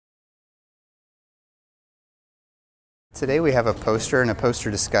Today we have a poster and a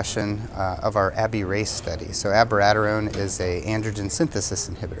poster discussion of our Abiraterone study. So Abiraterone is an androgen synthesis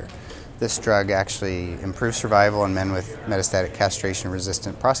inhibitor. This drug actually improves survival in men with metastatic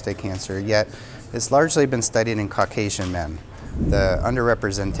castration-resistant prostate cancer, yet it's largely been studied in Caucasian men. The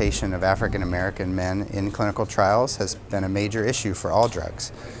underrepresentation of African American men in clinical trials has been a major issue for all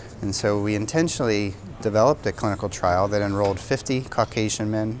drugs. And so we intentionally developed a clinical trial that enrolled 50 Caucasian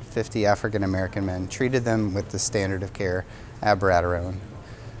men, 50 African American men, treated them with the standard of care, Abiraterone.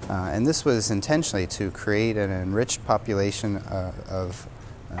 And this was intentionally to create an enriched population of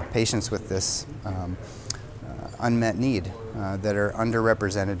patients with this unmet need that are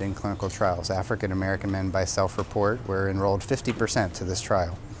underrepresented in clinical trials. African American men, by self-report, were enrolled 50% to this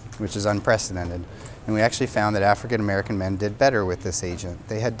trial, which is unprecedented. And we actually found that African American men did better with this agent.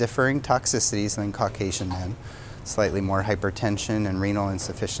 They had differing toxicities than Caucasian men, slightly more hypertension and renal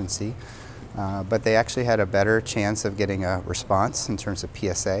insufficiency, but they actually had a better chance of getting a response in terms of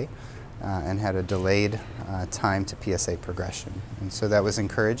PSA and had a delayed time to PSA progression. And so that was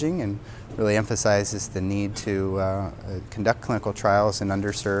encouraging and really emphasizes the need to conduct clinical trials in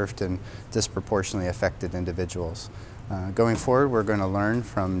underserved and disproportionately affected individuals. Going forward, we're going to learn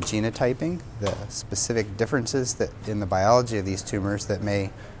from genotyping the specific differences in the biology of these tumors that may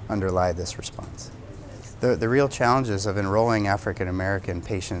underlie this response. The real challenges of enrolling African American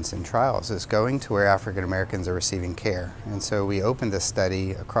patients in trials is going to where African Americans are receiving care. And so we opened this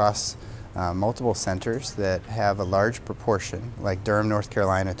study across multiple centers that have a large proportion, like Durham, North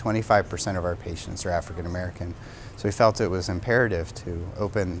Carolina. 25% of our patients are African American. So we felt it was imperative to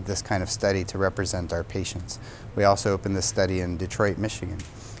open this kind of study to represent our patients. We also opened this study in Detroit, Michigan.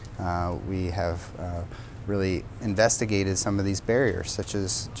 We have really investigated some of these barriers, such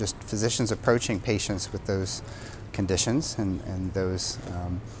as just physicians approaching patients with those conditions and those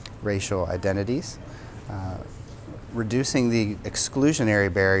racial identities. Reducing the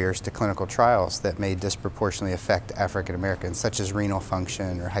exclusionary barriers to clinical trials that may disproportionately affect African Americans, such as renal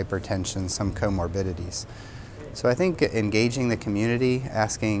function or hypertension, some comorbidities. So I think engaging the community,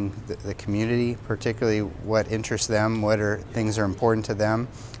 asking the community particularly what interests them, things are important to them,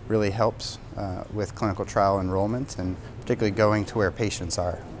 really helps with clinical trial enrollment and particularly going to where patients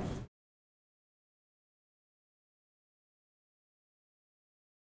are.